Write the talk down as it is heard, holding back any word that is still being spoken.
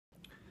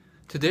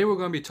Today we're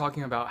going to be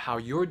talking about how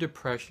your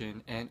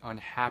depression and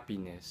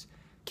unhappiness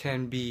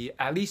can be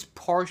at least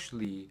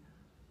partially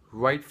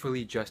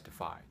rightfully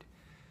justified.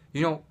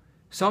 You know,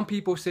 some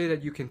people say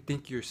that you can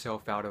think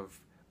yourself out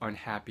of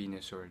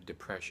unhappiness or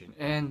depression,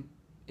 and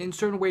in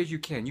certain ways you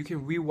can. You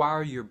can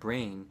rewire your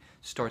brain,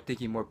 start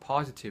thinking more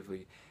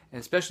positively, and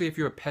especially if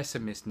you're a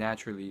pessimist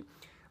naturally,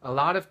 a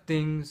lot of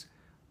things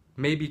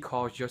may be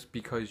caused just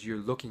because you're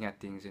looking at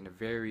things in a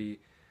very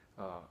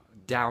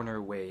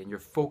downer way and you're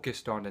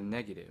focused on the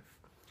negative.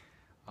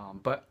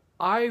 But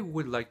I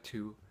would like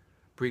to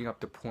bring up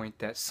the point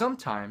that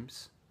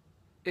sometimes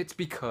it's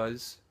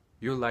because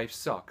your life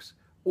sucks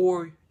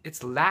or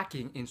it's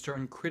lacking in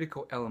certain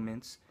critical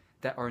elements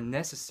that are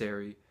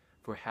necessary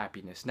for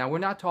happiness. Now, we're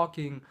not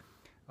talking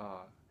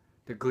uh,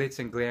 the glitz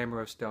and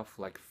glamour of stuff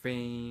like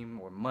fame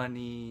or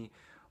money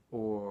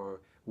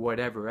or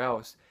whatever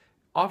else.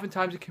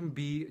 Oftentimes, it can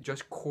be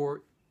just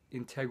core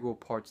integral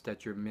parts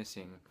that you're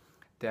missing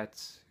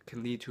that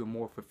can lead to a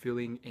more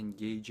fulfilling,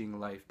 engaging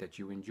life that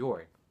you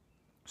enjoy.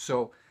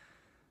 So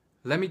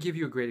let me give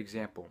you a great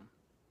example.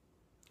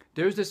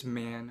 There's this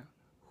man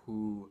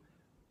who,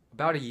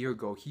 about a year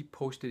ago, he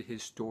posted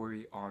his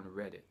story on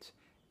Reddit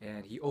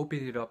and he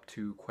opened it up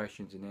to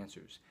questions and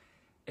answers.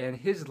 And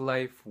his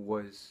life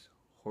was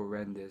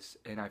horrendous,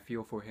 and I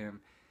feel for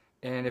him.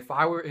 And if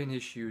I were in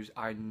his shoes,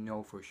 I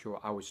know for sure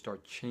I would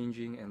start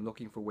changing and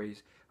looking for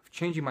ways of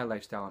changing my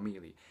lifestyle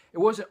immediately. It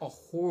wasn't a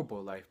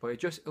horrible life, but it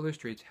just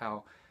illustrates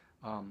how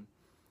um,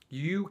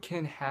 you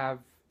can have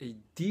a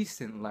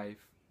decent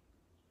life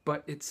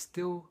but it's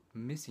still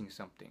missing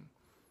something.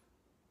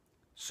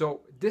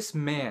 So this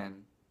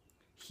man,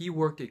 he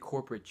worked a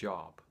corporate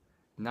job,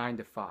 9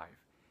 to 5,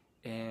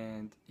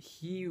 and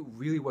he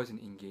really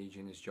wasn't engaged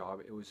in his job.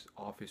 It was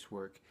office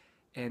work.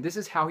 And this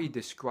is how he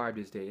described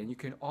his day, and you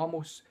can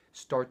almost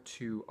start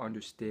to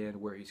understand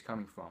where he's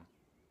coming from.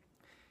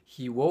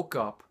 He woke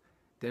up,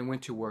 then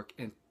went to work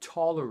and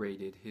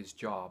tolerated his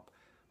job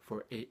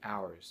for 8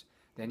 hours.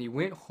 Then he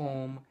went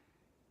home,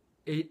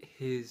 ate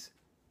his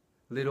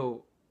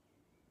little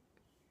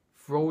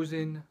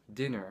frozen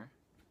dinner,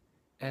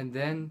 and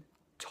then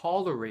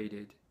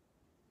tolerated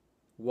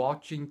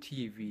watching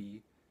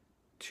TV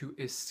to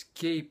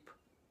escape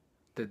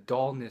the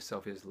dullness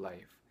of his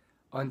life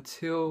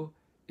until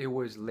it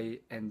was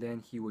late, and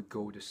then he would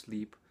go to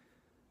sleep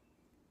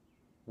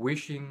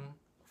wishing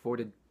for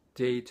the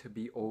day to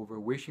be over,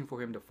 wishing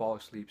for him to fall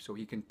asleep so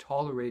he can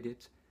tolerate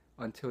it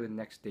until the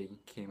next day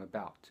came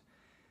about.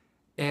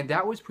 And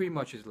that was pretty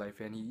much his life,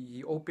 and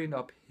he opened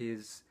up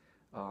his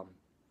um,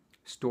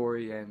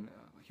 story, and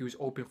he was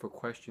open for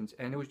questions,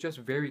 and it was just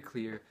very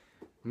clear,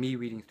 me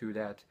reading through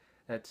that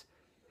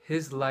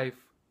his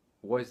life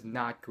was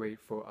not great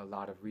for a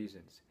lot of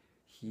reasons.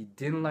 He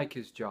didn't like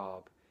his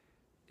job.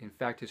 In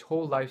fact, his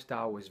whole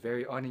lifestyle was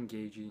very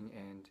unengaging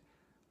and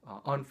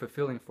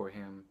unfulfilling for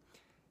him,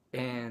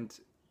 and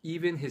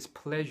even his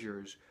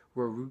pleasures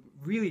were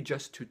really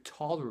just to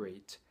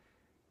tolerate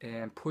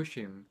and push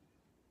him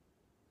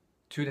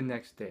to the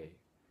next day.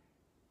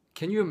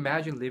 Can you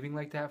imagine living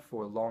like that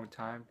for a long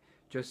time?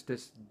 Just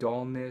this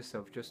dullness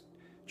of just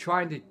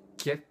trying to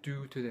get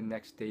through to the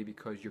next day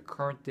because your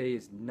current day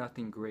is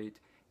nothing great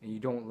and you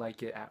don't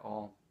like it at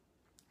all.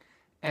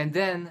 And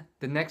then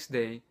the next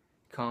day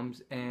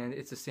comes and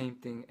it's the same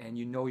thing, and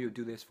you know you'll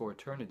do this for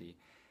eternity.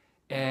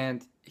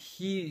 And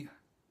he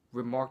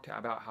remarked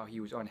about how he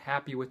was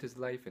unhappy with his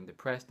life and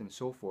depressed and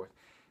so forth.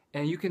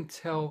 And you can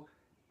tell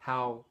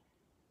how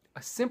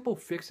a simple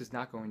fix is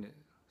not going to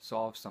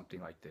solve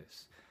something like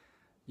this.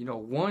 You know,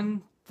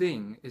 one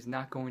thing is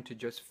not going to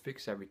just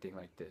fix everything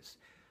like this.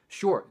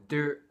 Sure,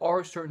 there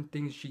are certain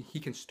things he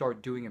can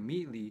start doing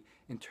immediately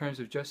in terms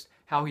of just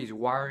how he's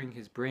wiring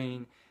his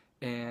brain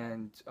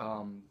and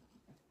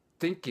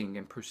thinking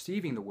and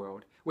perceiving the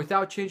world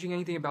without changing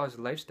anything about his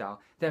lifestyle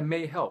that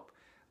may help.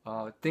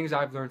 Things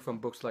I've learned from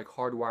books like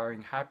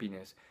Hardwiring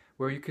Happiness,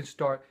 where you can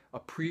start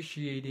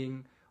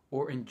appreciating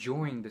or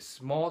enjoying the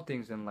small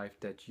things in life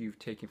that you've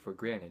taken for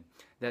granted.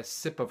 That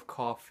sip of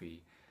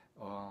coffee,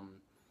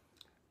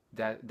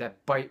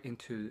 that bite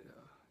into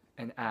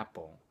an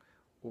apple,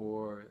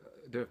 or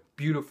the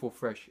beautiful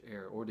fresh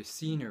air, or the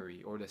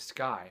scenery, or the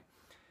sky.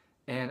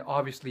 And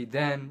obviously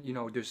then, you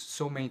know, there's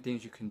so many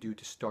things you can do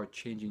to start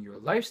changing your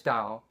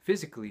lifestyle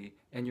physically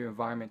and your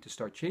environment to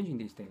start changing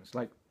these things.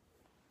 Like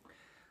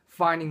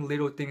finding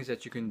little things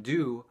that you can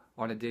do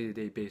on a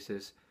day-to-day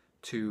basis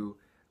to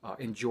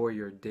enjoy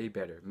your day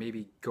better.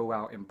 Maybe go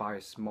out and buy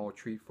a small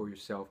treat for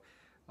yourself.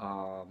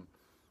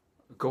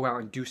 Go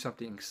out and do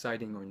something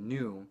exciting or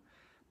new.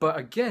 But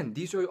again,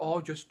 these are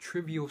all just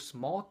trivial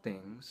small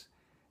things,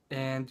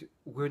 and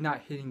we're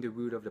not hitting the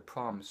root of the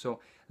problem. So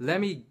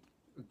let me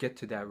get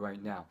to that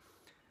right now.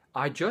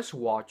 I just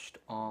watched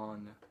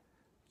on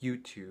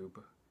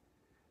YouTube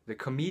the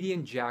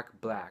comedian Jack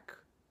Black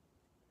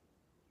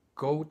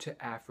go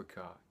to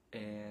Africa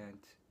and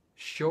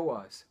show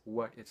us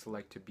what it's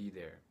like to be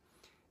there.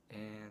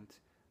 And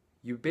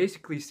you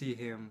basically see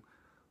him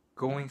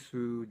going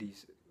through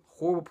these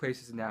horrible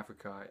places in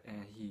Africa,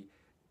 and he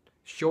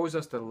shows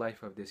us the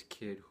life of this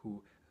kid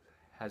who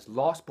has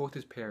lost both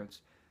his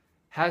parents,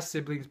 has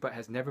siblings but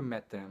has never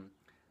met them,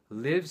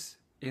 lives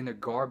in a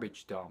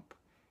garbage dump,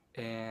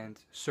 and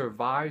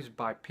survives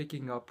by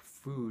picking up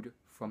food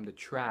from the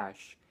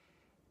trash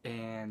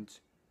and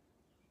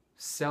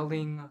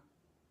selling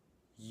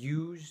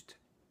used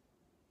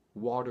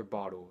water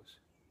bottles,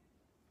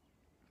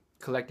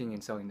 collecting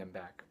and selling them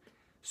back.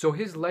 So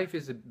his life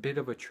is a bit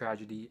of a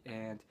tragedy,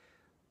 and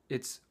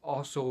it's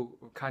also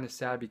kind of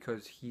sad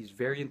because he's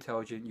very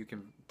intelligent. You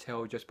can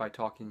tell just by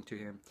talking to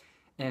him.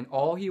 And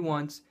all he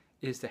wants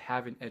is to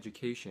have an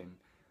education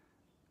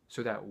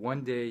so that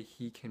one day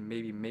he can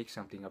maybe make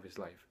something of his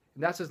life.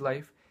 And that's his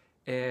life.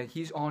 And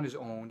he's on his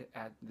own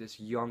at this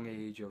young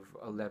age of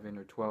 11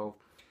 or 12,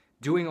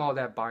 doing all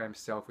that by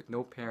himself with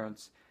no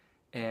parents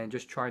and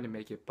just trying to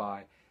make it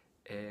by.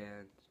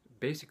 And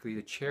basically,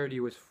 the charity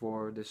was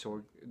for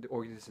the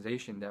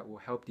organization that will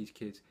help these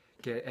kids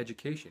get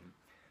education.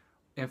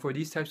 And for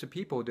these types of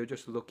people, they're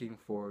just looking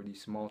for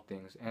these small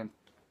things. And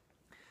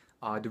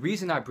the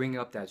reason I bring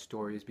up that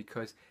story is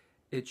because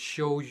it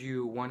shows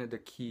you one of the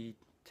key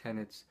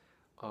tenets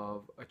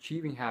of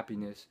achieving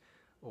happiness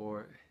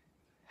or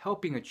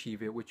helping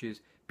achieve it, which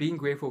is being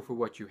grateful for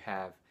what you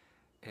have.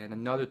 And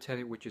another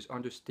tenet, which is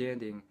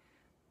understanding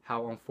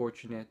how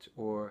unfortunate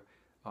or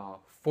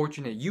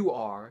fortunate you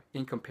are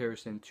in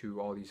comparison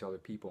to all these other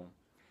people.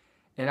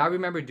 And I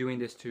remember doing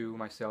this to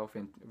myself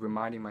and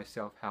reminding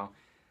myself how,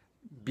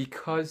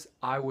 because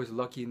I was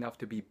lucky enough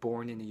to be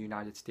born in the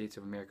United States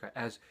of America,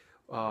 as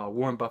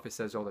Warren Buffett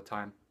says all the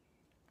time,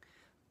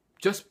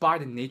 just by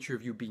the nature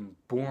of you being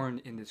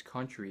born in this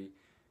country,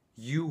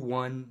 you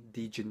won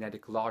the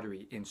genetic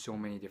lottery in so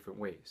many different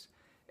ways.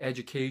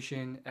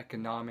 Education,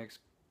 economics,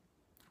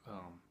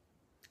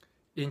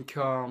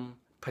 income,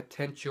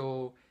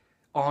 potential,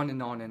 on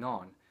and on and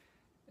on.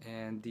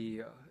 And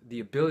the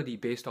ability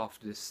based off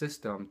this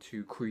system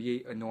to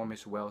create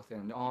enormous wealth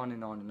and on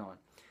and on and on.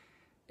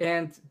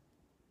 And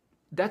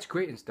that's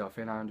great and stuff,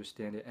 and I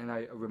understand it, and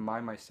I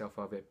remind myself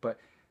of it. But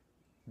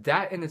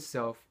that in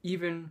itself,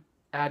 even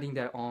adding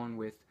that on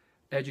with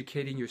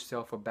educating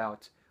yourself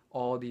about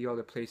all the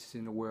other places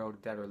in the world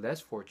that are less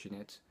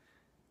fortunate,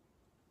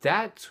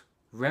 that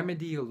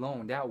remedy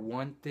alone, that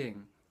one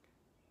thing,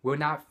 will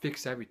not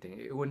fix everything.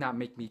 It will not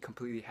make me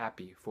completely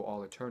happy for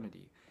all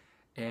eternity.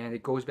 And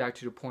it goes back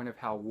to the point of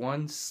how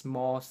one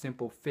small,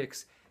 simple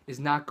fix is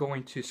not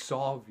going to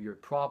solve your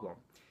problem.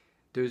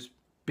 There's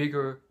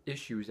bigger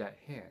issues at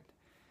hand.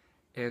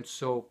 And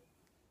so,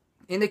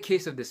 in the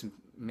case of this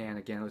man,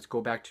 again, let's go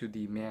back to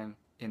the man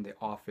in the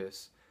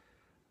office.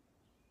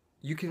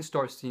 You can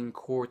start seeing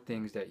core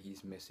things that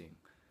he's missing.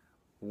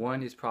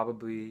 One is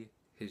probably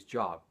his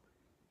job.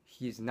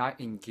 He's not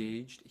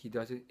engaged, he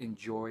doesn't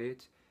enjoy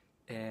it,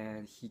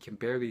 and he can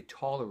barely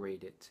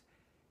tolerate it.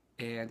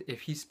 And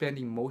if he's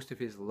spending most of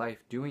his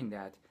life doing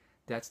that,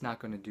 that's not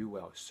going to do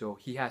well. So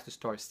he has to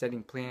start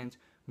setting plans,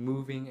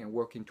 moving and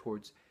working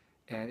towards,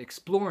 and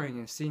exploring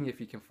and seeing if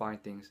he can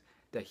find things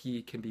that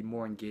he can be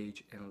more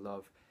engaged and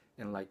love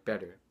and like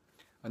better.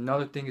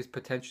 Another thing is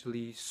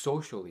potentially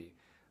socially.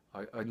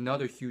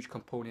 Another huge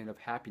component of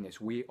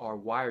happiness. We are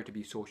wired to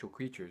be social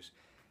creatures.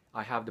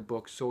 I have the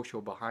book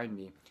Social behind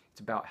me. It's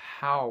about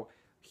how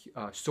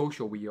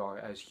social we are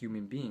as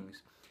human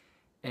beings.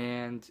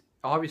 And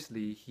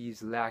obviously,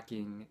 he's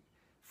lacking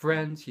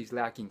friends, he's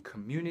lacking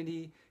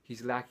community,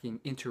 he's lacking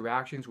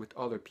interactions with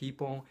other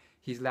people,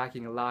 he's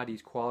lacking a lot of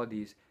these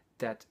qualities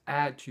that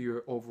add to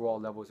your overall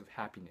levels of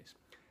happiness.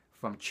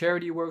 From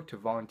charity work to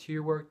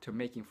volunteer work to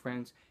making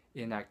friends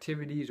in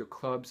activities or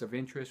clubs of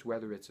interest,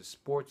 whether it's a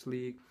sports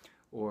league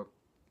or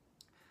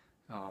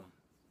an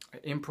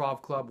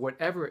improv club,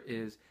 whatever it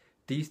is,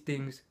 these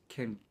things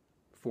can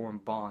form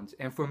bonds.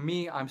 And for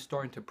me, I'm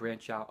starting to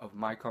branch out of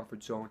my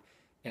comfort zone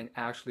and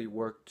actually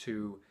work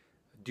to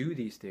do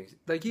these things.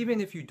 Like,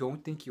 even if you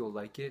don't think you'll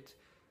like it,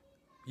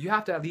 you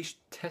have to at least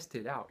test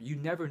it out. You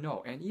never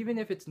know. And even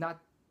if it's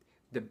not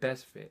the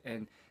best fit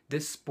and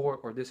this sport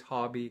or this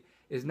hobby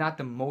is not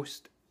the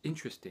most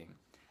interesting,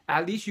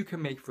 at least you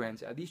can make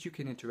friends, at least you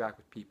can interact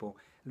with people,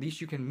 at least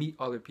you can meet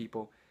other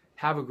people,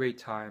 have a great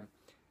time,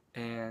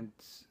 and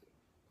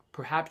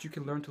perhaps you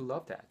can learn to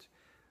love that.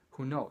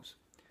 Who knows?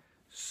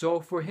 So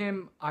for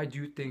him, I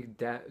do think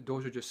that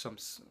those are just some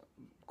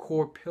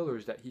core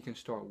pillars that he can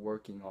start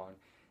working on.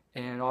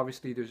 And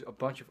obviously there's a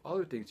bunch of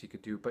other things he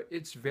could do, but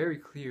it's very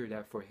clear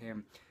that for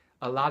him,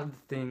 a lot of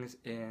the things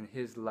in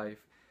his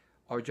life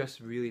are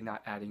just really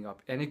not adding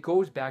up. And it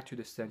goes back to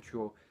the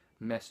central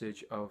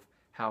message of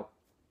how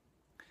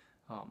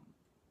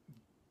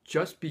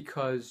just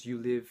because you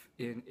live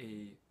in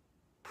a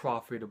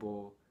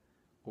profitable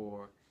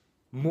or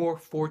more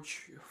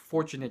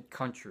fortunate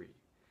country,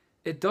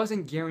 it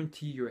doesn't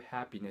guarantee your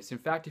happiness. In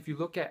fact, if you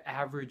look at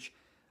average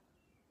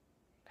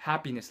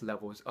happiness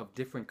levels of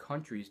different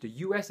countries, the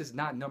US is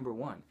not number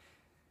one.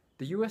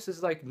 The US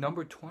is like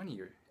number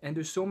 20. And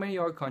there's so many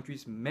other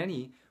countries,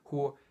 many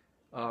who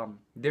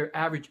their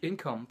average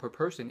income per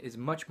person is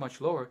much,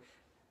 much lower.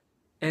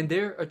 and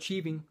they're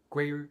achieving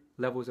greater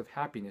levels of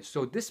happiness.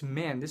 So this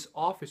man, this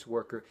office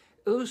worker,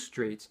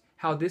 illustrates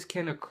how this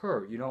can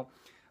occur.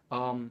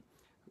 Um,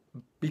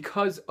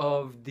 because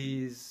of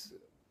these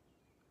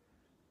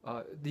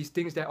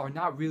things that are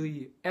not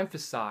really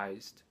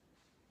emphasized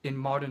in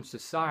modern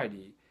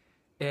society,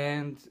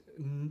 and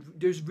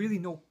there's really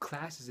no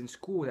classes in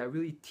school that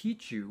really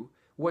teach you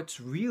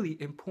what's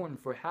really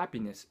important for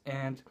happiness.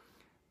 And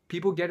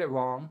people get it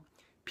wrong.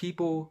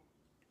 People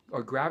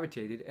are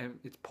gravitated, and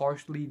it's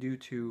partially due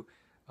to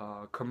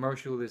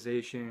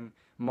commercialization,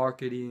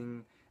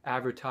 marketing,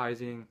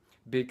 advertising,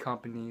 big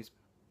companies,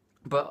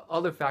 but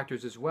other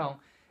factors as well.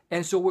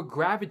 And so we're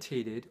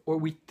gravitated, or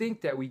we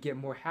think that we get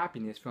more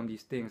happiness from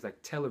these things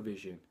like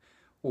television,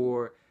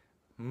 or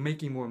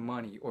making more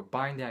money, or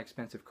buying that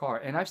expensive car.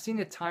 And I've seen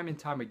it time and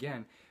time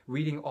again,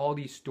 reading all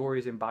these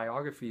stories and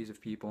biographies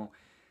of people.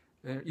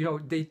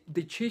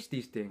 They chase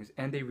these things,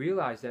 and they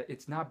realize that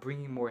it's not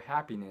bringing more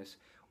happiness,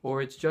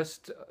 or it's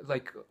just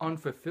like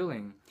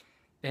unfulfilling.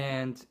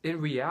 And in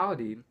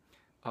reality,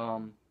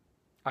 um,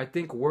 I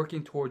think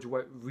working towards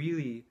what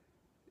really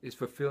is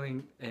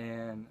fulfilling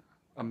and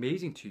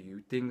amazing to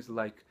you, things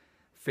like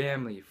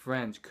family,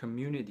 friends,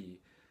 community,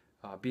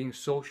 being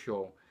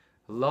social,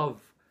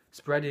 love,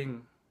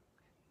 spreading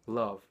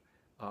love,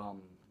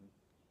 um,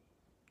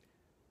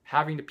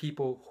 having the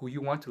people who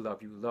you want to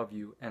love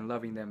you, and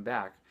loving them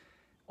back.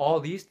 All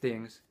these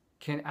things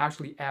can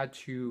actually add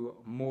to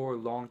more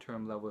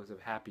long-term levels of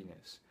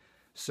happiness.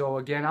 So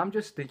again, I'm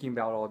just thinking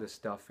about all this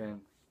stuff, and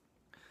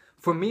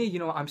for me,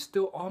 I'm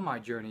still on my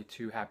journey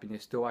to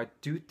happiness, though I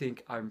do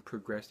think I'm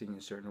progressing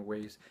in certain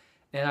ways.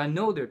 And I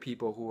know there are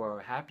people who are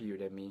happier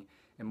than me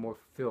and more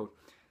fulfilled.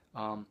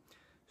 Um,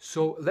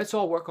 so let's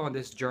all work on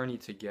this journey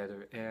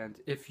together. And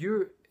if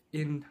you're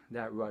in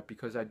that rut,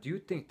 because I do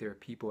think there are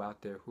people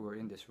out there who are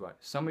in this rut,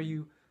 some of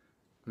you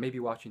may be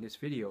watching this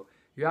video,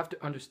 you have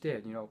to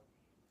understand,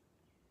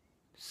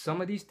 some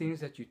of these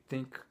things that you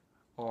think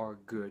are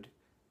good,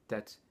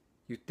 that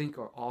you think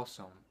are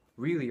awesome,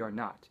 really are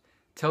not.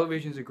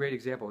 Television is a great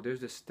example.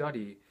 There's a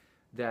study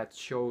that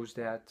shows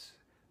that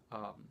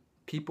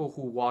people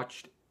who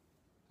watched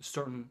a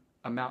certain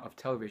amount of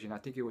television, I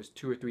think it was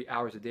 2 or 3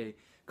 hours a day,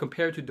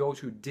 compared to those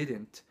who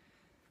didn't,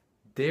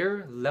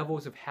 their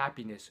levels of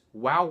happiness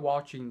while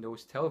watching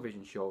those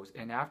television shows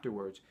and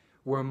afterwards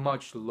were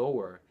much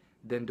lower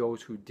than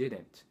those who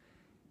didn't.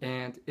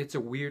 And it's a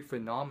weird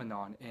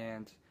phenomenon.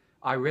 And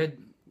I read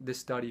this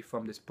study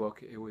from this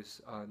book. It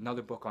was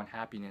another book on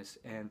happiness.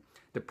 And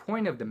the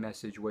point of the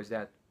message was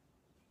that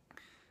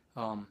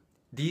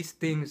these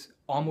things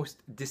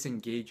almost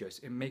disengage us.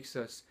 It makes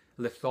us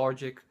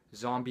lethargic,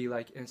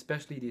 zombie-like, and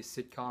especially these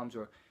sitcoms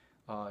or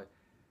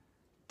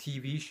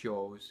TV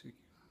shows.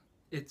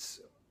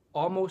 It's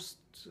almost,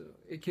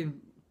 it can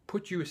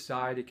put you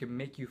aside. It can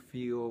make you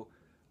feel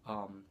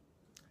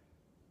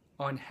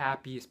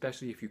unhappy,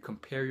 especially if you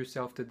compare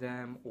yourself to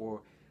them,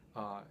 or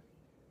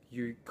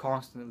you're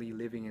constantly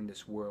living in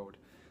this world.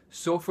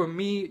 So for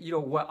me,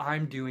 what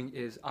I'm doing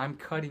is I'm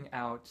cutting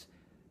out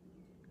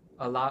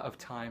a lot of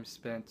time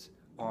spent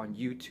on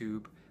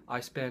YouTube. I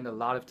spend a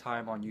lot of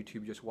time on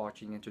YouTube just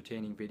watching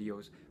entertaining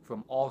videos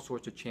from all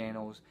sorts of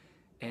channels,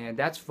 and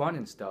that's fun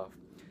and stuff,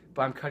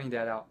 but I'm cutting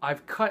that out.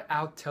 I've cut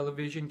out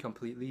television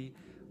completely,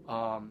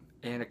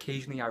 and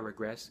occasionally I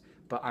regress,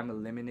 but I'm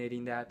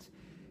eliminating that.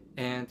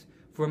 And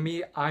for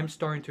me, I'm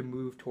starting to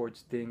move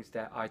towards things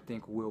that I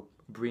think will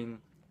bring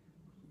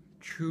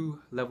true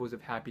levels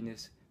of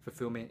happiness,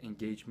 fulfillment,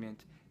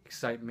 engagement,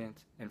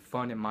 excitement, and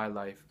fun in my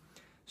life.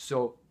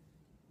 So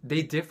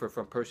they differ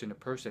from person to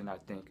person, I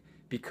think,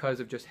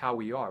 because of just how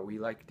we are. We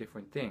like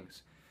different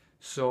things.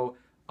 So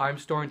I'm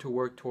starting to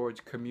work towards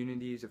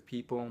communities of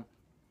people,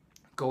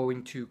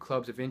 going to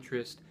clubs of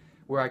interest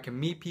where I can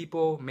meet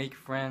people, make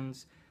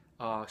friends,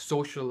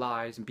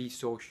 socialize and be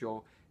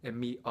social, and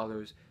meet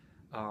others.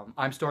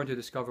 I'm starting to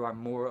discover I'm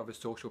more of a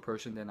social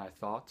person than I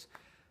thought.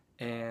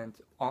 And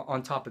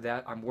on top of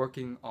that, I'm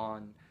working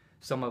on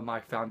some of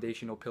my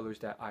foundational pillars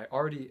that I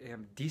already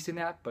am decent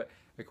at, but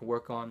I can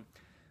work on.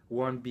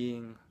 One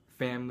being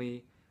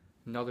family,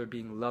 another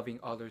being loving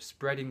others,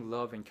 spreading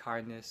love and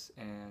kindness,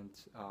 and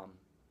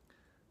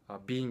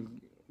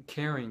being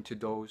caring to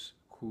those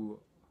who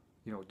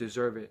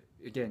deserve it.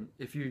 Again,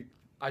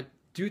 I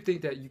do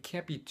think that you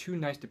can't be too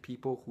nice to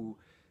people who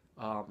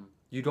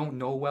you don't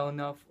know well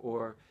enough,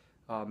 or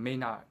may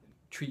not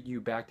treat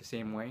you back the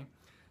same way.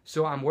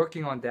 So I'm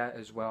working on that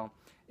as well,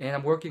 and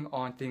I'm working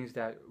on things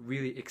that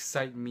really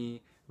excite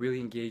me, really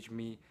engage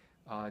me,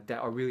 that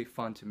are really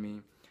fun to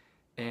me.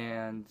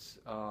 And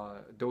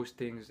those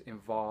things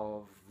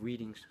involve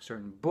reading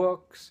certain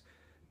books,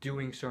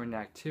 doing certain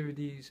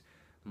activities,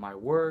 my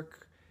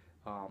work,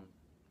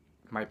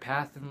 my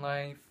path in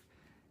life,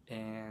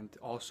 and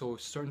also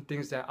certain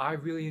things that I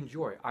really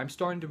enjoy. I'm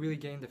starting to really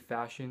get into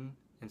fashion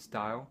and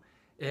style,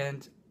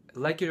 and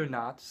like it or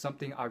not,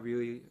 something I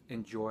really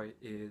enjoy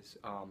is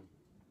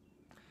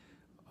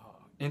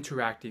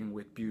interacting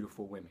with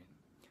beautiful women,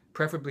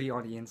 preferably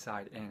on the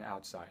inside and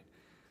outside.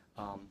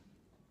 Um,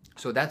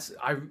 So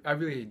I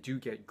really do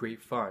get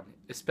great fun,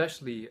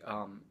 especially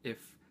if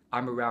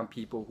I'm around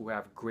people who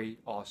have great,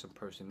 awesome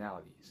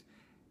personalities.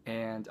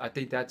 And I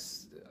think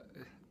that's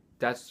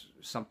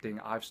something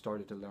I've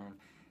started to learn.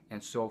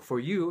 And so for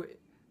you,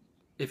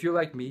 if you're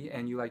like me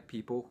and you like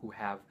people who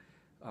have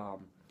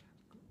um,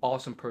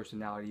 awesome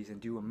personalities and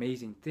do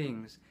amazing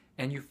things,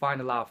 and you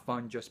find a lot of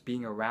fun just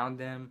being around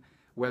them,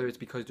 whether it's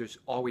because they're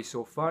always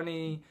so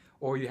funny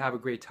or you have a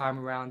great time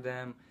around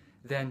them,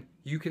 then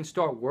you can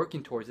start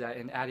working towards that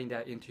and adding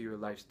that into your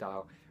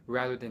lifestyle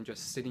rather than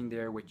just sitting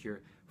there with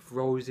your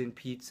frozen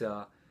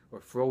pizza or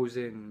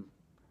frozen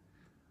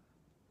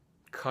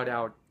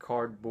cutout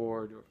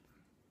cardboard or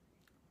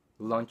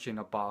lunch in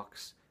a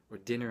box or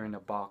dinner in a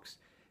box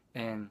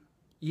and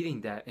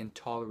eating that and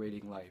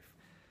tolerating life.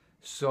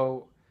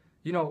 So,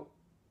 you know,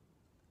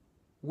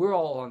 we're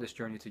all on this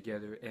journey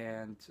together,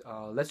 and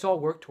let's all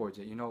work towards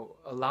it. You know,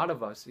 a lot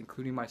of us,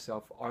 including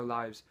myself, our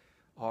lives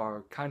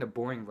are kind of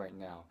boring right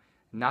now,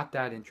 not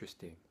that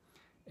interesting.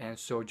 And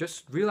so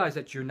just realize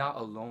that you're not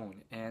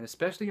alone. And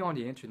especially on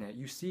the internet,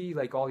 you see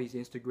like all these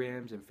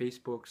Instagrams and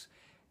Facebooks,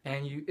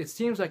 and it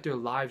seems like their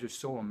lives are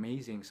so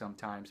amazing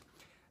sometimes.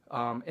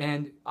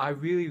 And I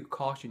really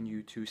caution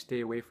you to stay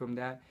away from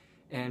that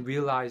and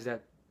realize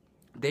that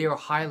they are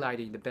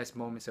highlighting the best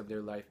moments of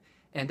their life.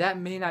 And that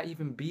may not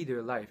even be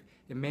their life.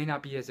 It may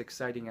not be as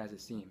exciting as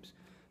it seems.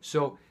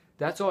 So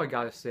that's all I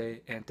gotta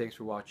say, and thanks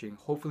for watching.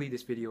 Hopefully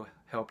this video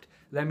helped.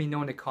 Let me know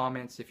in the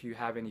comments if you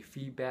have any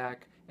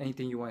feedback,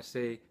 anything you want to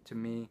say to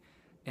me,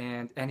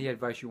 and any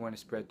advice you want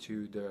to spread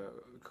to the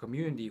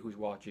community who's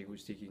watching,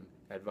 who's seeking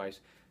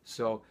advice.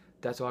 So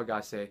that's all I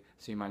gotta say.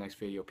 See you in my next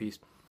video. Peace.